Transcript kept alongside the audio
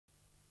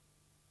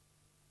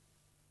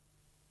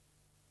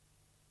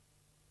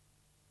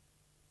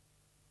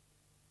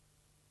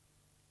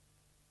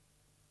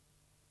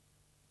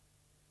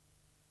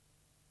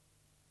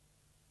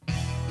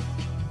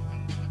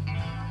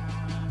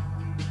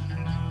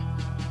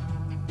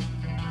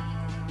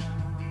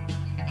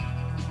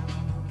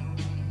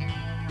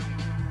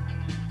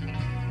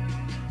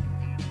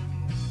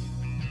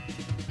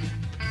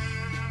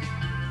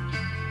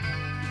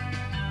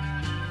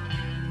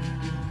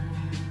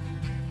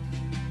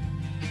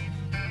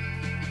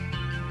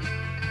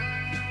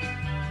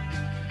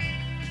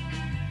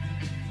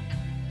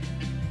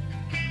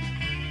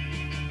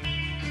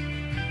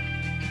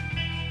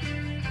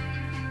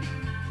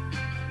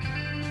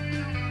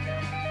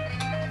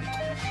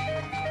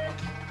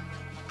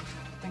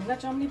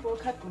Wrangler Germany,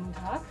 Burkhardt, guten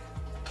Tag.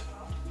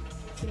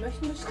 Sie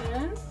möchten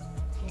bestellen?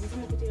 Geben Sie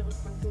mir bitte Ihre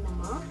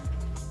Kundennummer.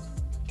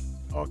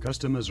 Our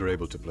customers are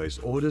able to place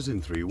orders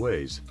in 3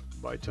 ways: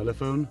 by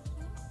telephone,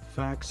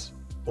 fax,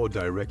 or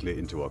directly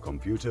into our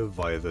computer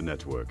via the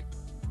network.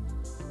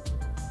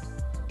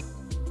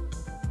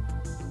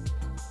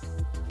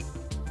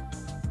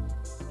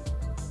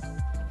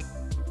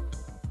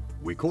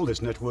 We call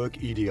this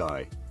network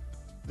EDI.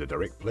 The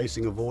direct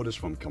placing of orders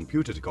from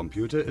computer to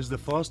computer is the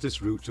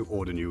fastest route to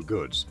order new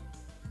goods.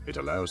 It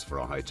allows for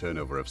a high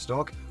turnover of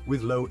stock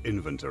with low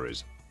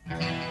inventories.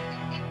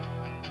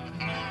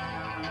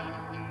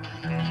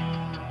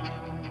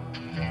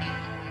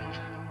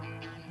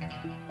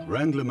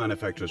 Wrangler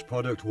manufactures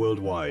product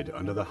worldwide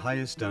under the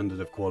highest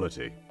standard of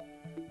quality.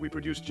 We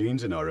produce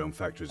jeans in our own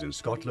factories in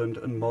Scotland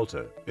and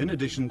Malta, in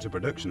addition to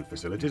production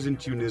facilities in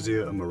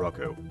Tunisia and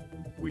Morocco.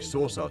 We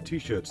source our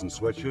t-shirts and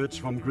sweatshirts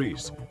from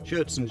Greece,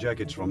 shirts and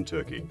jackets from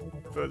Turkey.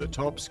 Further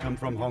tops come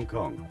from Hong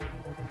Kong.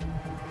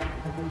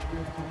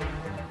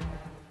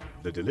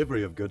 The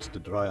delivery of goods to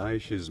dry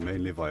ice is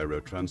mainly via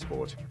road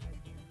transport.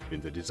 In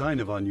the design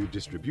of our new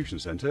distribution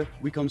centre,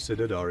 we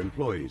considered our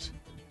employees.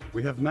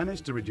 We have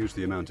managed to reduce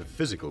the amount of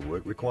physical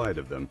work required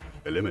of them,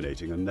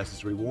 eliminating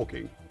unnecessary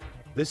walking.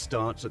 This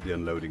starts at the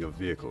unloading of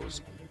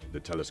vehicles. The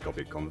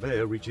telescopic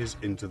conveyor reaches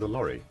into the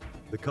lorry.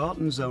 The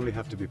cartons only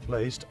have to be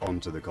placed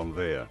onto the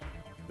conveyor.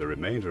 The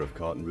remainder of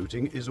carton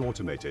routing is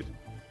automated.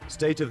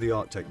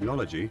 State-of-the-art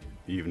technology,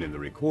 even in the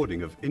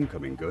recording of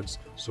incoming goods,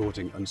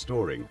 sorting and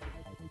storing.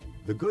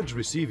 The goods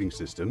receiving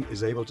system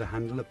is able to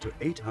handle up to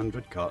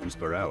 800 cartons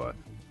per hour.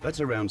 That's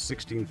around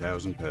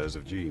 16,000 pairs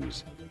of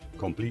jeans.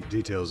 Complete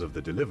details of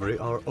the delivery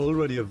are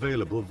already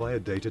available via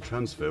data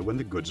transfer when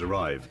the goods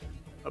arrive.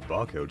 A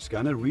barcode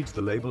scanner reads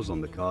the labels on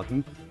the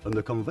carton, and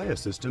the conveyor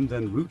system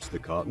then routes the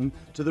carton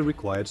to the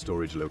required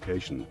storage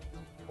location.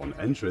 On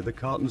entry, the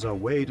cartons are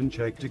weighed and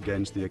checked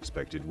against the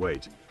expected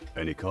weight.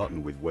 Any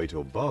carton with weight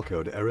or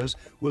barcode errors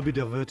will be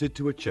diverted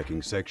to a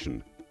checking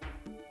section.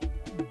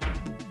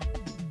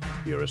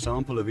 Here, a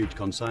sample of each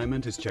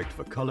consignment is checked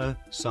for color,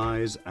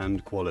 size,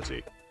 and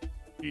quality.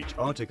 Each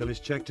article is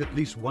checked at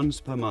least once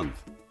per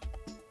month.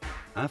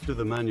 After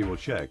the manual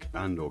check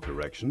and/or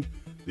correction,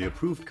 the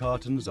approved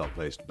cartons are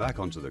placed back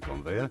onto the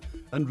conveyor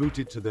and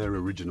routed to their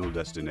original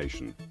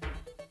destination.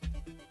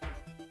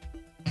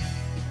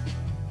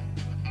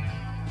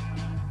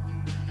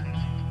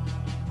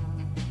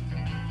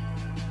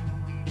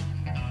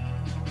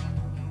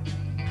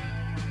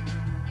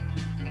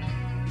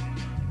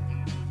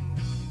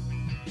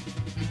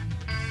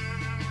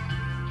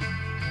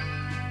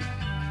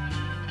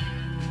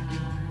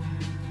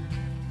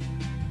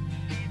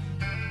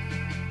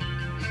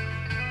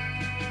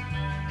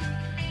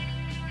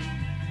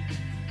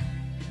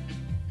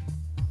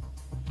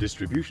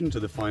 Distribution to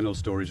the final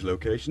storage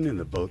location in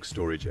the bulk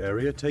storage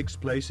area takes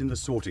place in the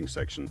sorting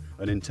section,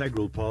 an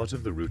integral part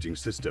of the routing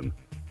system.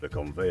 The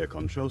conveyor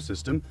control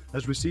system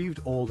has received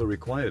all the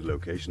required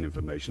location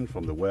information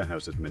from the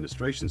warehouse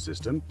administration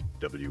system,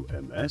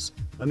 WMS,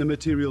 and the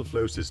material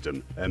flow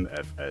system,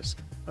 MFS,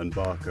 and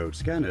barcode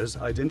scanners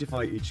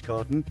identify each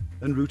carton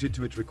and route it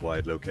to its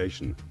required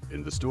location.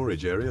 In the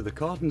storage area, the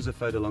cartons are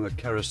fed along a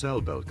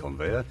carousel belt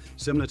conveyor,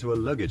 similar to a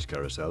luggage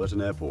carousel at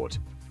an airport.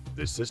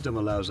 This system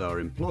allows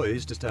our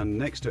employees to stand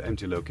next to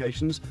empty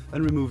locations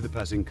and remove the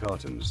passing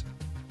cartons.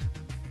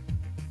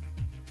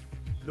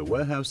 The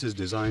warehouse is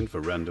designed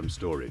for random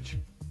storage.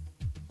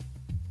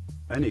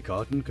 Any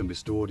carton can be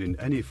stored in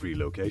any free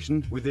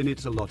location within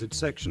its allotted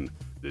section.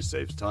 This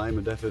saves time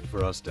and effort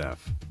for our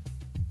staff.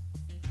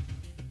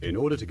 In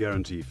order to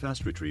guarantee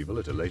fast retrieval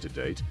at a later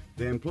date,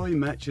 the employee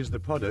matches the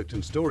product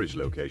and storage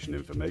location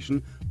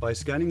information by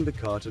scanning the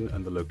carton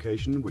and the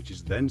location, which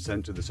is then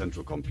sent to the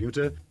central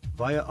computer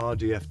via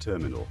RDF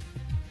terminal.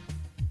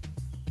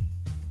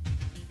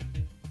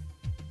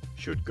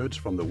 Should goods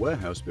from the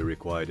warehouse be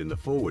required in the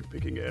forward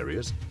picking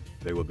areas,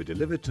 they will be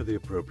delivered to the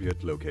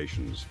appropriate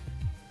locations.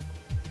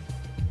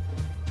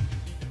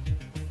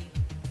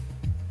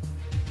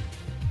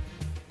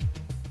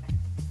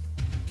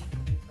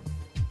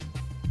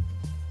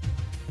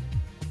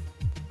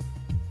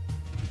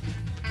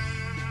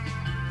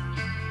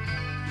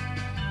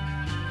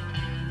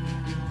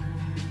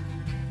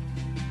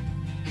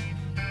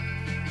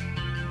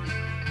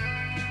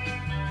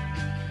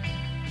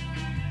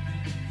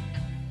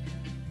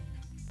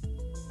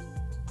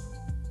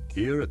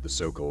 Here at the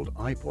so-called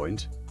I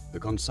point, the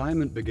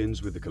consignment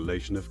begins with the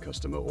collation of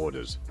customer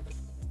orders.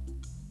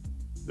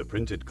 The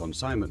printed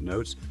consignment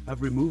notes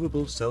have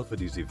removable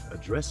self-adhesive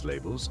address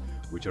labels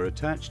which are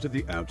attached to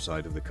the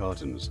outside of the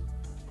cartons.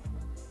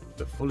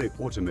 The fully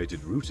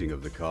automated routing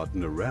of the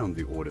carton around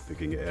the order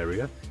picking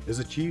area is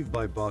achieved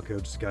by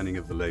barcode scanning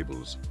of the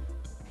labels.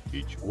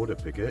 Each order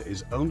picker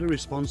is only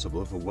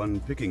responsible for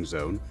one picking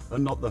zone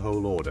and not the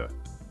whole order.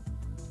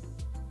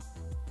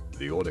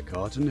 The order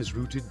carton is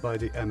routed by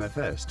the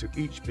MFS to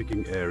each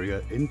picking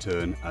area in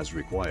turn as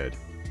required.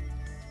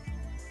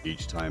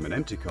 Each time an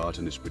empty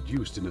carton is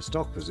produced in a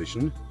stock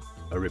position,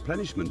 A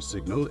replenishment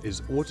signal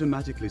is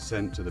automatically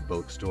sent to the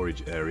bulk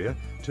storage area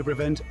to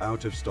prevent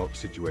out-of-stock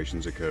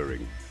situations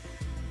occurring.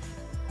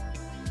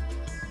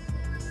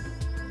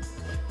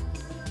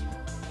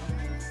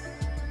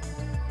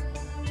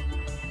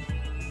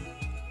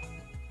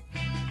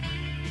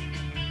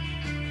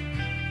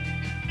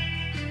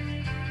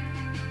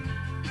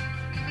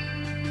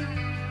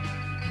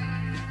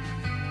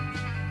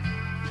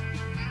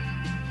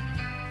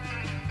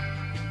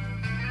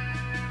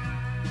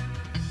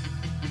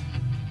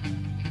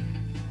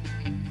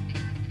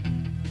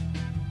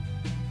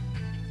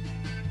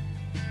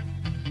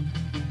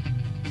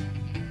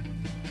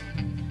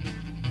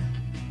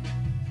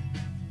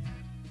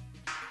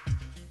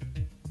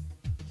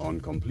 On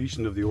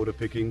completion of the order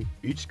picking,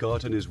 each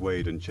carton is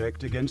weighed and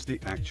checked against the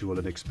actual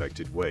and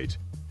expected weight.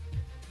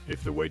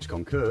 If the weights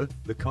concur,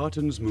 the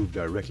cartons move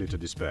directly to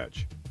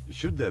dispatch.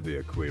 Should there be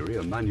a query,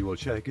 a manual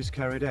check is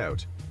carried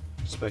out.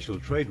 Special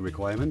trade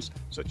requirements,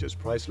 such as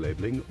price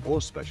labeling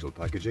or special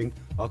packaging,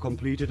 are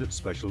completed at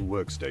special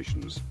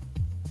workstations.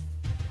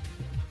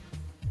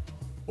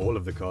 All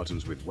of the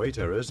cartons with weight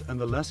errors and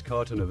the last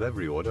carton of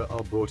every order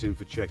are brought in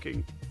for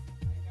checking.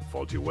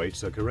 Faulty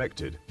weights are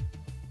corrected.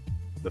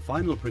 The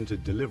final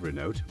printed delivery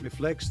note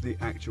reflects the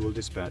actual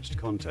dispatched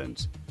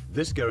contents.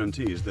 This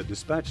guarantees that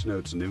dispatch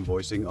notes and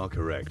invoicing are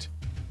correct.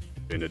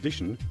 In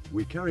addition,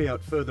 we carry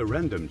out further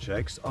random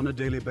checks on a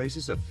daily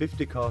basis of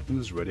 50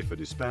 cartons ready for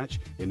dispatch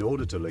in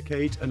order to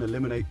locate and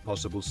eliminate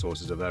possible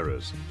sources of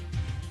errors.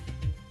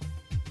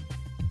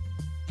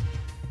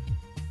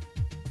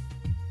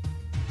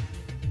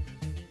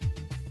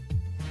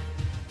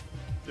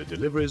 The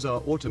deliveries are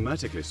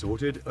automatically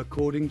sorted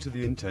according to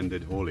the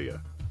intended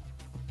haulier.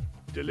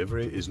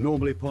 Delivery is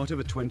normally part of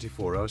a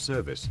 24-hour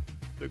service.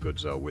 The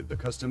goods are with the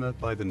customer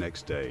by the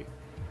next day.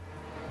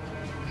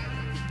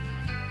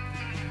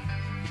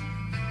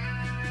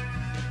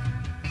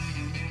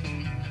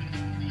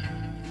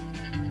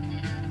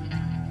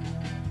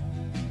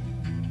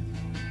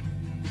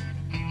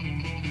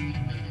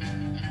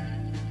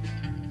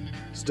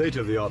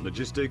 State-of-the-art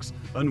logistics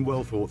and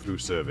well-thought-through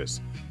service.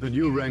 The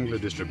new Wrangler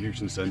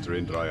distribution center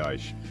in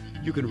Dreieich.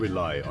 You can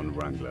rely on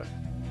Wrangler.